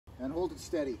And hold it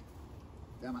steady.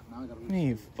 Damn it, now I gotta reach.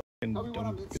 You fucking Tell me when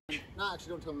I'm dumb. No, actually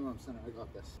don't tell me when I'm center. I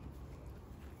got this.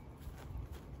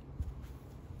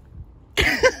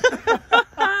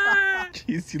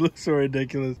 Jeez, you look so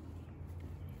ridiculous.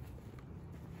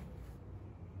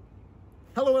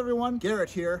 Hello everyone,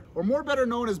 Garrett here, or more better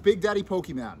known as Big Daddy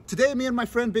Pokeman. Today me and my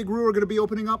friend Big Roo are going to be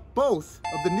opening up both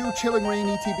of the new Chilling Reign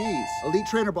ETB'S, Elite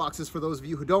Trainer boxes for those of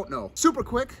you who don't know. Super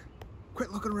quick,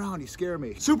 quit looking around, you scare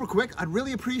me. Super quick, I'd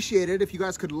really appreciate it if you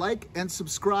guys could like and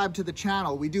subscribe to the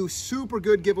channel. We do super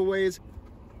good giveaways.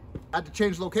 I had to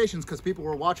change locations because people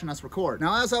were watching us record.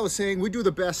 Now, as I was saying, we do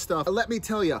the best stuff. Let me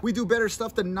tell you, we do better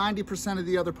stuff than 90% of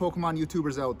the other Pokemon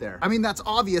YouTubers out there. I mean, that's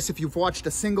obvious if you've watched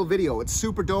a single video. It's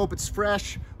super dope, it's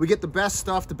fresh. We get the best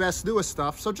stuff, the best newest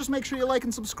stuff. So just make sure you like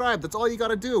and subscribe. That's all you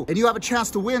gotta do. And you have a chance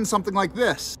to win something like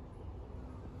this.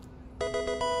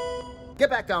 Get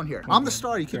back down here. I'm the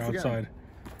star, you keep forgetting. Outside.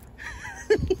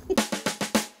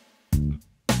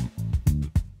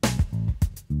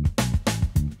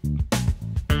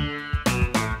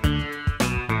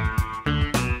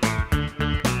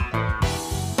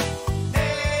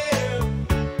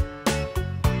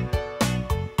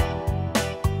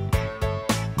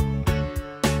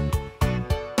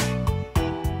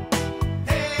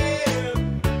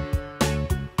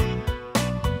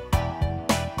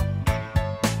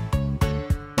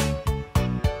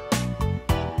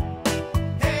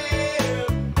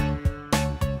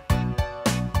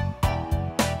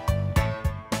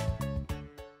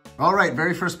 All right,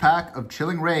 very first pack of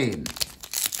Chilling Reign.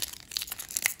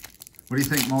 What do you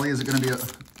think, Molly? Is it going to be a...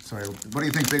 Sorry, what do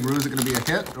you think, Big Roo? Is it going to be a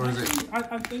hit, or is it...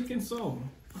 I'm thinking so.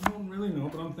 I don't really know,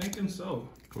 but I'm thinking so.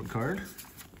 Code card.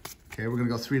 Okay, we're going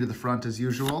to go 3 to the front as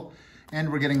usual.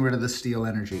 And we're getting rid of the Steel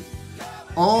Energy.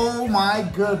 Oh my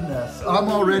goodness. I'm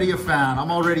already a fan. I'm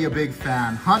already a big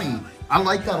fan. Honey, I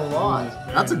like that a lot.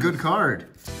 That's a good card.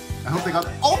 I hope they got...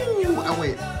 Oh,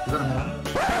 wait. Is that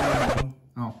a man?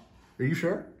 Oh, are you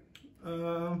sure?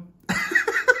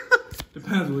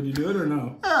 Depends. Would you do it or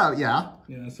no? Yeah.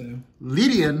 Yeah, same.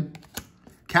 Lydian,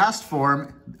 cast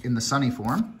form in the sunny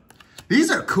form. These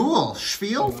are cool.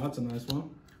 Spiel. Oh, that's a nice one.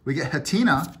 We get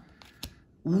Hatina.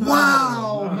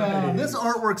 Wow, nice. man. This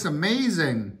artwork's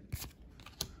amazing.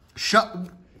 You're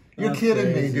That's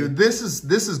kidding crazy. me, dude. This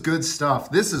is good stuff.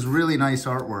 This is really nice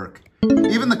artwork.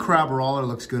 Even the Crabrawler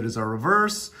looks good as our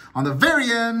reverse. On the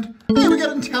very end, hey, we get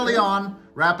Inteleon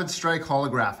Rapid Strike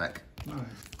holographic. Nice.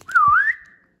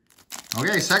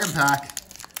 Okay, second pack.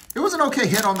 It was an okay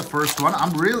hit on the first one.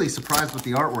 I'm really surprised with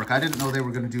the artwork. I didn't know they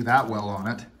were going to do that well on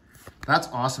it. That's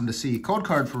awesome to see. Code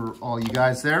card for all you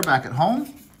guys there back at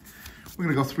home. We're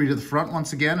going to go 3 to the front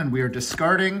once again, and we are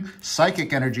discarding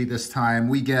Psychic Energy this time.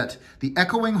 We get the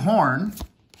Echoing Horn.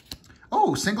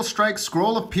 Oh, Single Strike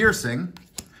Scroll of Piercing.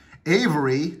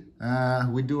 Avery.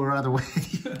 We do her other way.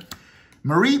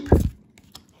 Mareep.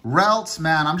 Ralts.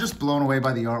 Man, I'm just blown away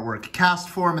by the artwork. Cast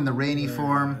form in the rainy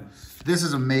form. Nice. This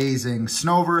is amazing.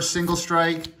 Snover, Single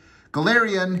Strike.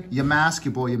 Galarian, Yamask,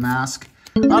 you boy Yamask.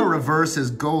 Our reverse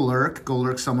is Golurk.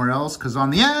 Golurk somewhere else, because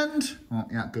on the end... Oh,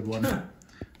 yeah, good one.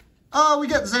 Oh, we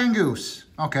get Zangoose.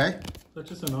 Okay. Is that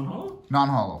just a non-hollow?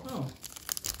 Non-hollow. Oh.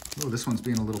 Oh, this one's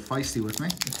being a little feisty with me.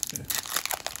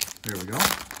 There we go.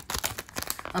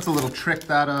 That's a little trick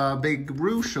that Big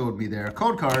Roo showed me there.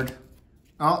 Code card.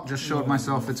 Oh, just showed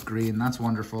myself it's green. That's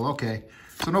wonderful. Okay.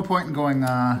 So no point in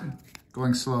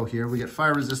going slow here. We get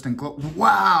fire resistant glow.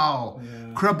 Wow!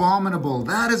 Yeah. Crabominable.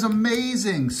 That is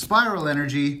amazing. Spiral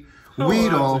Energy. Oh,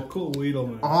 Weedle. that's a cool Weedle,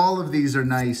 man. All of these are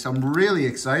nice. I'm really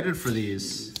excited for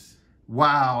these. Jeez.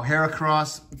 Wow,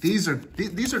 Heracross. These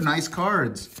are nice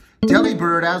cards.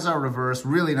 Delibird as our reverse.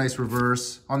 Really nice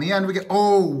reverse. On the end we get...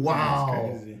 Oh,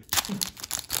 wow. That's crazy.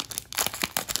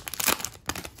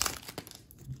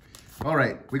 All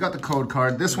right, we got the code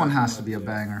card. This one has to be a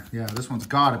banger. Yeah, this one's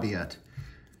got to be it.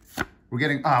 We're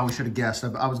getting... Oh, we should have guessed.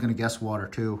 I was going to guess water,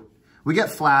 too. We get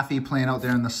Flaffy playing out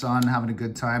there in the sun, having a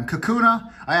good time.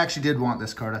 Kakuna. I actually did want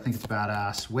this card. I think it's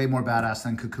badass. Way more badass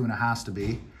than Kakuna has to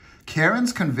be.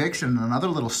 Karen's Conviction, another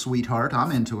little sweetheart.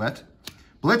 I'm into it.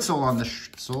 Blitzel on the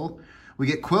soul. We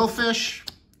get Quillfish.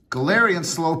 Galarian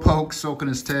Slowpoke soaking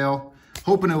his tail.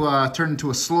 Hoping to turn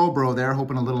into a Slowbro there.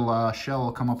 Hoping a little shell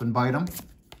will come up and bite him.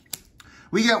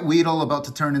 We get Weedle about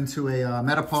to turn into a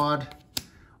Metapod.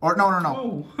 Or,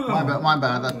 no. Oh. My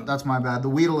bad. That's my bad. The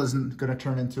Weedle isn't going to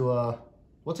turn into a...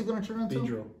 What's it going to turn into?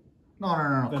 Beedrill. No.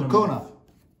 Kakuna.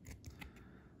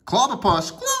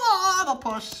 Clobopus.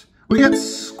 We get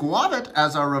Squabit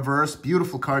as our reverse.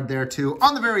 Beautiful card there, too.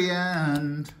 On the very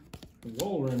end.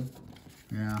 Rolling.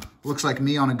 Yeah. Looks like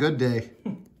me on a good day.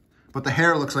 But the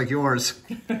hair looks like yours.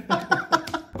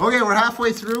 Okay, we're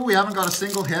halfway through. We haven't got a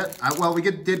single hit. Well, we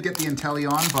did get the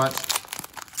Inteleon, but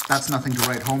that's nothing to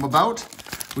write home about.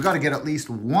 We got to get at least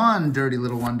one dirty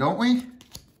little one, don't we?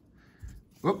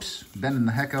 Whoops, bending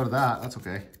the heck out of that. That's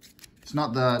okay. It's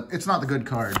not the good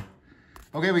card.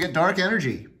 Okay, we get Dark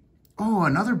Energy. Oh,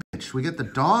 another bitch. We get the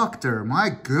Doctor. My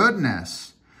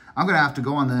goodness. I'm going to have to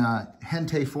go on the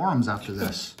Hentai forums after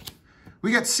this.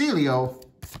 We get Celio.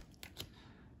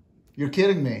 You're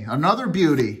kidding me. Another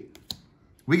beauty.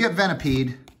 We get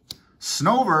Venipede,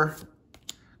 Snover,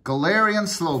 Galarian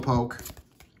Slowpoke,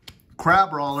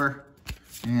 Crabrawler.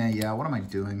 Yeah, what am I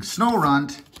doing?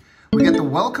 Snorunt. We get the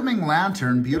Welcoming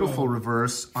Lantern, beautiful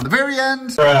reverse. On the very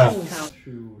end,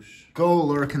 go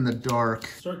lurk in the dark.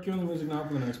 Start cueing the music now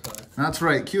for the next pack. That's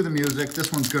right, cue the music.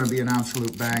 This one's going to be an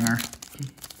absolute banger.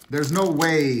 There's no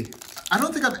way. I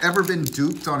don't think I've ever been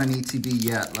duped on an ETB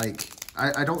yet. Like,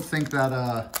 I don't think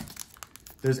that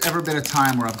there's ever been a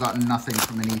time where I've gotten nothing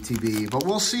from an ETB. But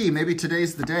we'll see. Maybe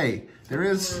today's the day. There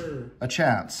is a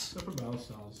chance. Except for Battle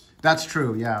Styles. That's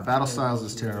true, yeah. Battle Styles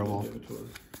is terrible.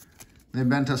 They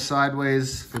bent us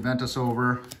sideways. They bent us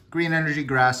over. Green Energy,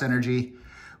 Grass Energy.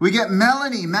 We get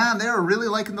Melanie. Man, they're really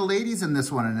liking the ladies in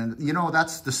this one. And, you know,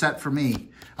 that's the set for me.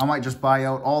 I might just buy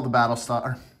out all the Battle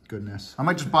Styles. Goodness. I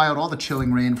might just buy out all the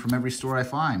Chilling Reign from every store I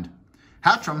find.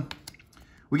 Hatcham.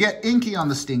 We get Inky on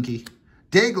the Stinky.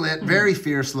 Diglett, very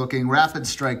fierce looking. Rapid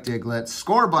Strike Diglett.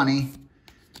 Score Bunny.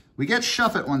 We get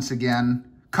Shuffit once again.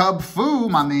 Cub Fu,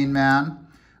 my main man.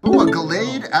 Ooh, a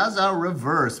Gallade as our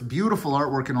reverse. Beautiful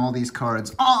artwork in all these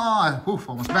cards. Oof,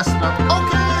 almost messed it up.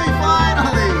 Okay,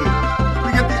 finally!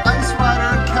 We get the Ice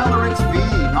Rider Calyrex V.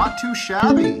 Not too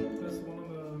shabby. That's one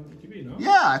on the ETB, no?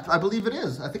 Yeah, I believe it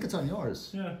is. I think it's on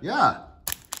yours. Yeah.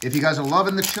 If you guys are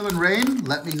loving the Chillin' Rain,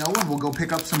 let me know and we'll go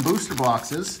pick up some booster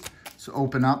boxes to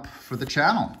open up for the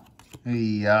channel.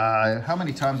 Hey, how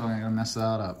many times am I gonna mess that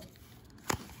up?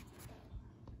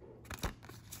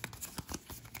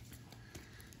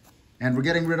 And we're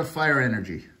getting rid of Fire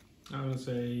Energy. I'm gonna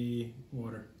say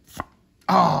water.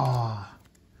 Oh,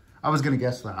 I was gonna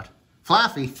guess that.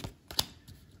 Flaffy.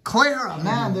 Clara,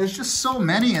 man, there's just so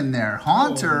many in there.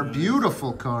 Haunter,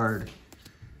 beautiful card.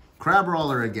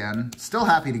 Crabrawler again. Still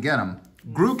happy to get him.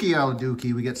 Grookey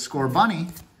Dookie, we get Score Bunny.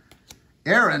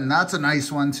 Aaron, that's a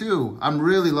nice one too. I'm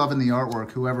really loving the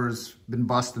artwork, whoever's been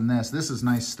busting this. This is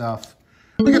nice stuff.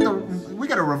 We get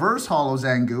a reverse holo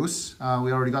Zangoose.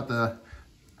 We already got the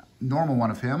normal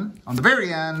one of him. On the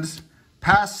very end,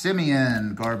 Pass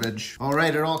Simeon, garbage. All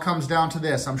right, it all comes down to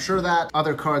this. I'm sure that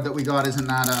other card that we got isn't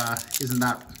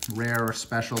that rare or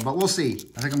special, but we'll see.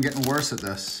 I think I'm getting worse at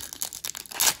this.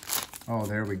 Oh,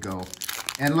 there we go.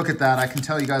 And look at that. I can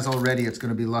tell you guys already it's going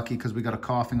to be lucky because we got a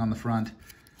coughing on the front.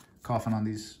 Coughing on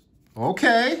these.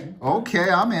 Okay,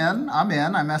 I'm in.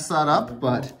 I messed that up,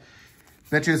 but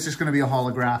bet you it's just going to be a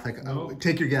holographic. Nope.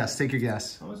 Take your guess. I'm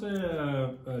gonna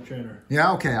say a trainer.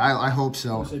 Yeah, okay. I hope so.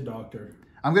 I'm gonna say doctor.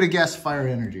 I'm going to guess Fire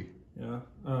Energy. Yeah.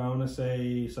 I'm gonna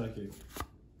say psychic.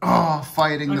 Oh,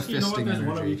 fighting Actually, the fisting There's energy.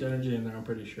 one of each energy in there, I'm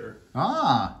pretty sure.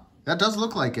 That does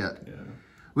look like it. Yeah.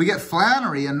 We get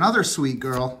Flannery, another sweet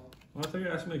girl. Well, I think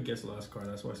you asked me to guess the last card.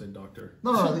 That's why I said doctor.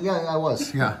 No, yeah, I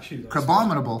was. Yeah.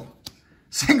 Crabominable.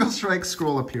 Single Strike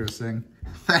Scroll of Piercing.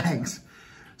 Thanks.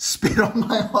 Spit on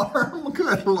my arm.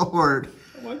 Good lord.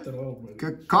 I like that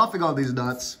already. Coughing all these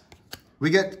nuts. We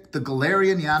get the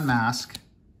Galarian Yan Mask.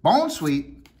 Bone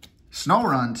Sweet.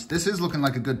 Snorunt. This is looking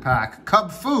like a good pack.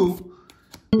 Cub Fu.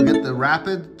 We get the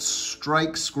Rapid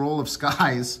Strike Scroll of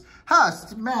Skies.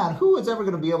 Man, who is ever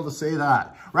going to be able to say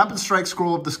that? Rapid Strike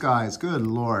Scroll of the Skies. Good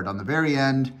lord. On the very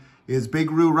end is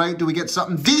Big Roo right. Do we get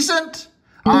something decent?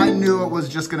 I knew it was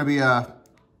just going to be a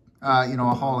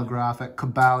holographic.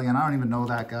 Cabalion. I don't even know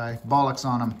that guy. Bollocks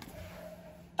on him.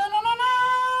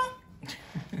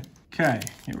 Okay,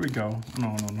 here we go.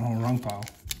 No, wrong pile.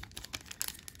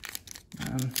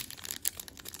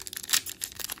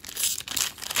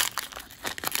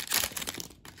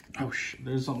 Oh shit,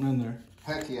 there's something in there.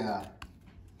 Heck yeah.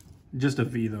 Just a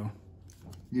V though.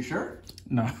 You sure?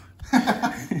 No.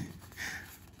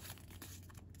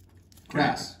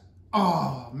 Grass.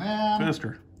 Oh, man.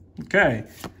 Fister. Okay.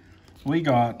 We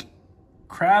got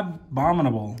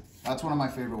Crabominable. That's one of my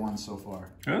favorite ones so far.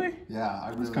 Really? Yeah, I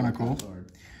really kinda like cool. that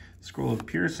card. Scroll of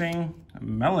Piercing.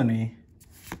 Melanie.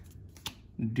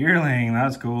 Deerling.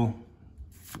 That's cool.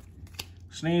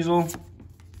 Sneasel.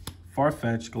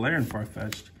 Farfetch'd. Galarian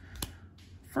Farfetch'd.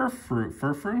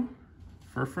 Furfru.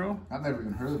 I've never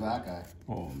even heard of that guy.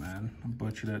 Oh man, I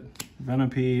butchered it.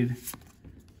 Venipede.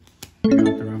 We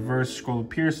got the reverse Scroll of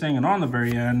Piercing, and on the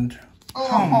very end,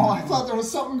 Oh, I thought there was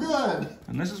something good.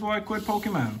 and this is why I quit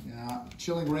Pokemon. Yeah, Yeah,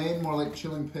 chilling rain, more like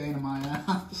chilling pain in my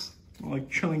ass. More like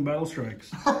chilling battle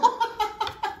strikes.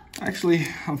 Actually,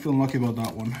 I'm feeling lucky about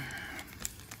that one.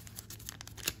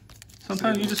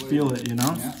 Sometimes you just feel it, you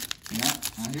know? Yeah, yeah,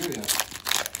 I hear you.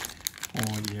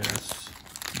 Oh yes,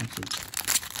 that's a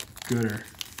gooder.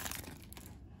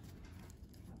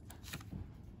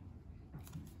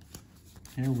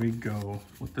 Here we go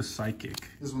with the psychic.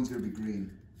 This one's gonna be green.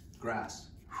 Grass.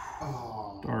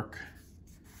 Oh. Dark.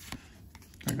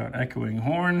 I got echoing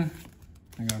horn.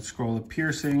 I got scroll of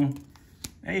piercing.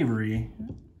 Avery.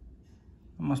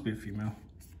 That must be a female.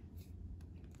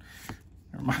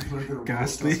 Never mind.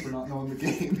 Ghastly. For not knowing the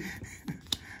game.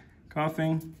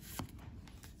 Coughing.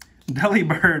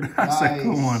 Delibird. That's nice. a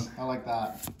cool one. I like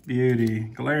that.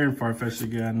 Beauty. Galarian Farfetch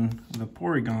again. The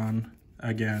Porygon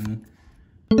again.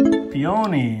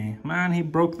 Peony. Man, he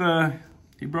broke the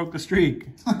streak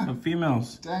of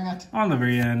females. Dang it. On the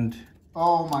very end.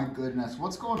 Oh my goodness.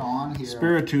 What's going on here?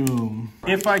 Spiritomb.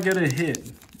 If I get a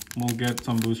hit, we'll get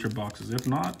some booster boxes. If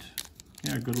not,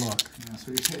 yeah, good luck. Yeah,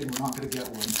 so you're saying we're not going to get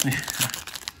one.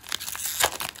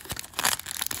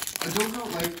 I don't know,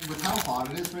 like, with how hot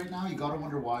it is right now, you got to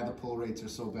wonder why the pull rates are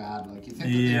so bad. Like, you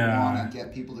think that they want to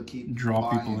get people to keep draw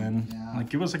buying. people in. Yeah. Like,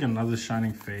 give us like another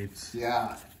Shining Fates.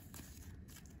 Yeah.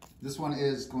 This one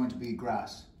is going to be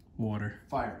grass. Water.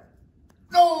 Fire.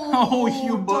 No! Oh,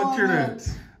 you butchered it.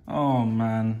 Oh,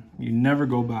 man. You never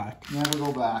go back. Never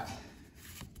go back.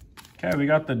 Okay, we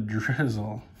got the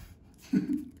Drizzle.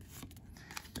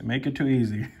 They make it too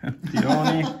easy.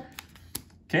 Peony.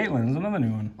 Caitlin's another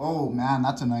new one. Oh, man,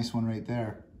 that's a nice one right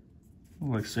there.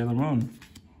 Like Sailor Moon.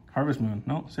 Harvest Moon.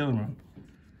 No, Sailor Moon.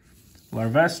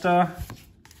 Larvesta.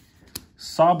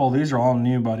 Sobble. These are all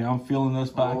new, buddy. I'm feeling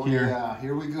this pack here. Yeah,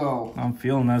 here we go. I'm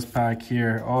feeling this pack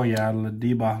here. Oh, yeah.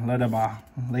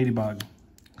 Ladybug.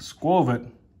 Squovit.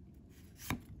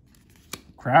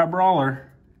 Crab Brawler.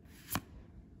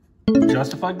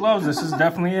 Justified Gloves. This is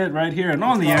definitely it right here. And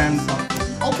on the end,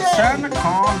 okay.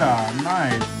 Sanaconda.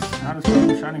 Nice. Not a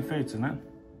Shining Fates in it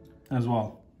as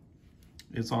well.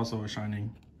 It's also a shiny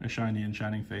and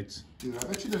Shining Fates. Dude, I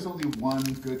bet you there's only one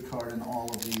good card in all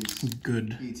of these.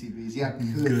 Good. ETBs. Yeah,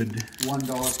 good.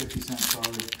 $1.50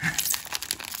 card.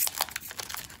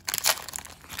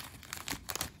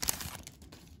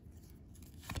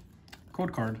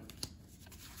 Code card.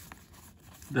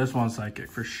 This one's psychic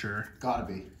for sure. Gotta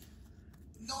be.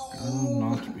 No!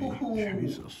 Not to be.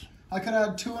 Jesus. I could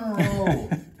add 2 in a row.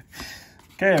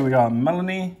 Okay, we got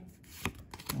Melanie.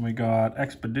 And we got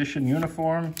Expedition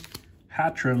Uniform.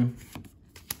 Hatrim.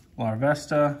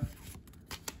 Larvesta.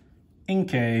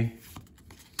 Inkay.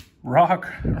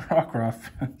 Rockruff.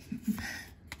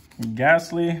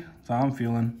 Ghastly. That's how I'm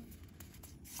feeling.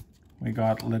 We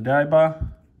got Ladybird.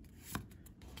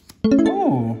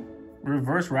 Oh,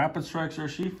 reverse Rapid Strikes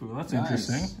Urshifu. That's nice.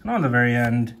 interesting. And on the very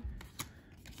end,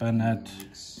 Bennett.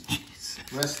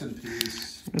 Rest in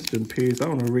peace. Rest in peace. I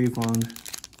want a refund.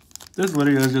 This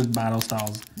literally is just Battle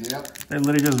Styles. Yep. They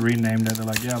literally just renamed it. They're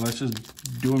like, yeah, let's just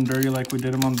do them dirty like we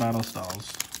did them on Battle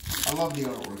Styles. I love the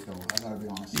artwork though. I gotta be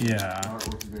honest. Yeah. The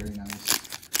artwork is very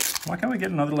nice. Why can't we get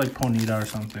another like Ponyta or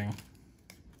something?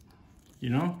 You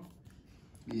know?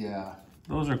 Yeah.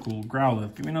 Those are cool.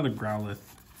 Growlithe. Give me another Growlithe.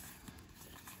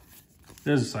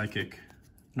 There's a psychic.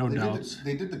 No doubts.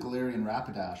 They did the Galarian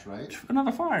Rapidash, right?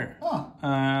 Another fire.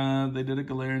 Huh. They did a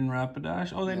Galarian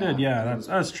Rapidash. Oh, they did. Yeah,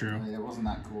 that's true. Yeah, it wasn't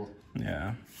that cool.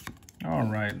 Yeah. All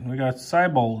right. We got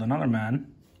Cybold, another man.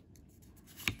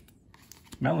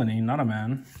 Melanie, not a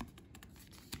man.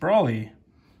 Brawly,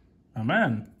 a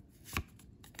man.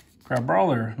 Crab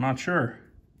Brawler, not sure.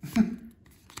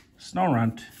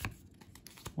 Snorunt.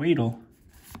 Weedle.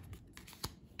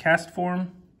 Castform.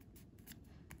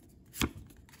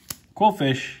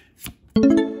 Quillfish.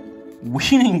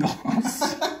 Weaning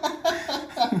Gloss.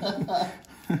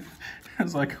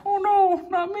 It's like, oh no,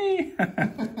 not me.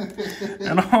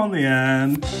 And on the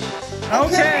end,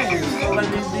 okay, let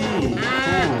me be. Cool.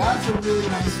 That's a really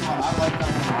nice one. I like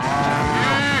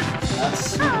that one.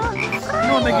 That's You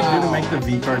know what they could do to make the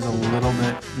V cards a little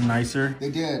bit nicer?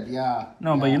 They did, yeah.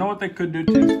 No, but you know what they could do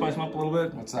to spice them up a little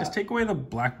bit? What's that? Is take away the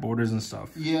black borders and stuff.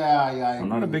 Yeah. I'm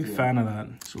not a big fan of that.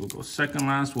 So we'll go second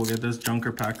last. We'll get this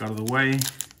Junker pack out of the way.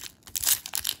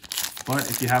 But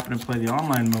if you happen to play the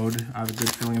online mode, I have a good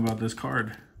feeling about this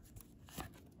card.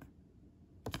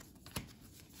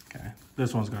 Okay,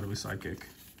 this one's got to be Psychic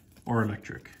or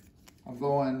Electric. I'm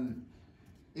going,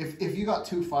 if you got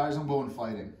 2 5s, I'm going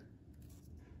Fighting.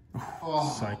 Oh.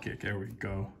 Psychic, there we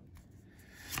go.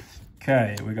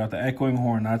 Okay, we got the Echoing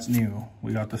Horn, that's new.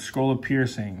 We got the Scroll of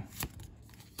Piercing.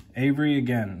 Avery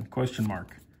again, question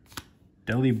mark.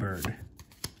 Delibird.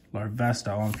 Larvesta,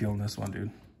 oh, I'm feeling this one,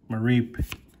 dude. Mareep.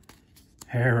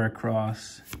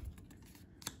 Heracross.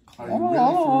 Are you really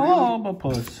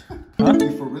Huh?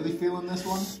 you for really feeling this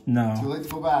one? No. Too late to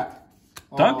go back.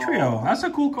 Duck Trio, that's a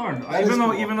cool card.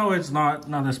 Cool. Even though it's not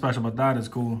that special, but that is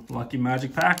cool. Lucky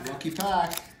Magic Pack. Lucky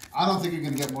pack. I don't think you're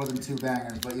gonna get more than 2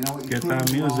 bangers, but you know what? Get that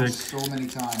music so many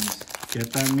times.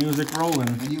 Get that music rolling.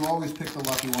 And you always pick the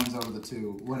lucky ones out of the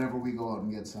 2 whenever we go out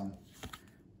and get some.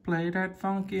 Play that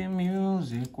funky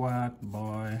music, white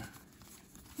boy.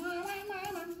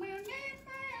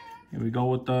 Here we go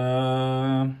with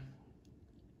the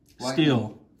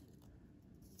steel.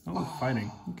 Oh,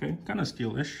 fighting. Okay, kind of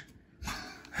steel-ish.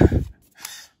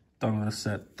 Done with the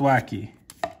set. Thwacky.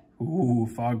 Ooh,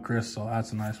 Fog Crystal.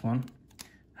 That's a nice one.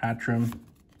 Hatchrim.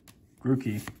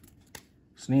 Grookey.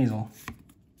 Sneasel.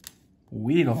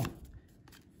 Weedle.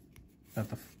 Got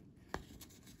the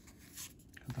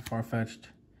Farfetch'd.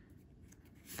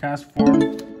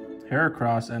 Castform.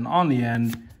 Heracross. And on the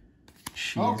end,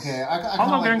 jeez. Okay, I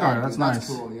Hollow like Gengar. that. That's That's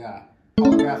nice. cool, yeah.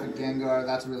 Holographic Gengar,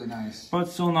 that's really nice. But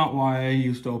still not why I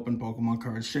used to open Pokemon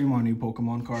cards. Shame on you,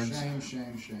 Pokemon cards.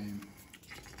 Shame.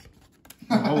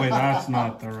 Oh wait, that's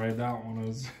not the right. That one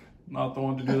is not the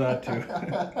one to do that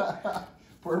to.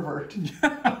 Pervert.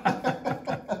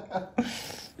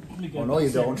 Oh no, you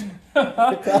don't.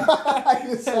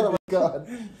 You son of a god.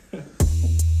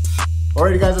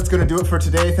 Alrighty guys, that's going to do it for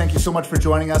today. Thank you so much for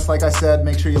joining us. Like I said,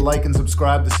 make sure you like and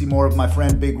subscribe to see more of my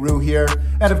friend Big Roo here.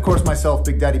 And of course myself,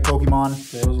 Big Daddy Pokemon.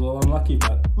 Today was a little unlucky,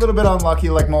 but... A little bit unlucky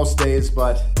like most days,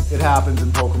 but it happens in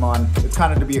Pokemon. It's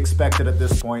kind of to be expected at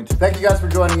this point. Thank you guys for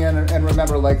joining in, and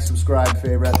remember, like, subscribe,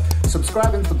 favorite.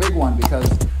 Subscribing's the big one because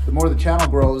the more the channel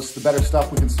grows, the better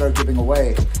stuff we can start giving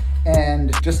away.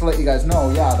 And just to let you guys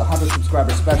know, yeah, the 100 subscriber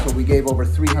special, we gave over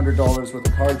 $300 worth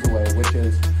of cards away, which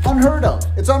is unheard of.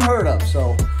 It's unheard of.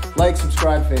 So like,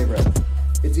 subscribe, favorite.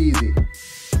 It's easy.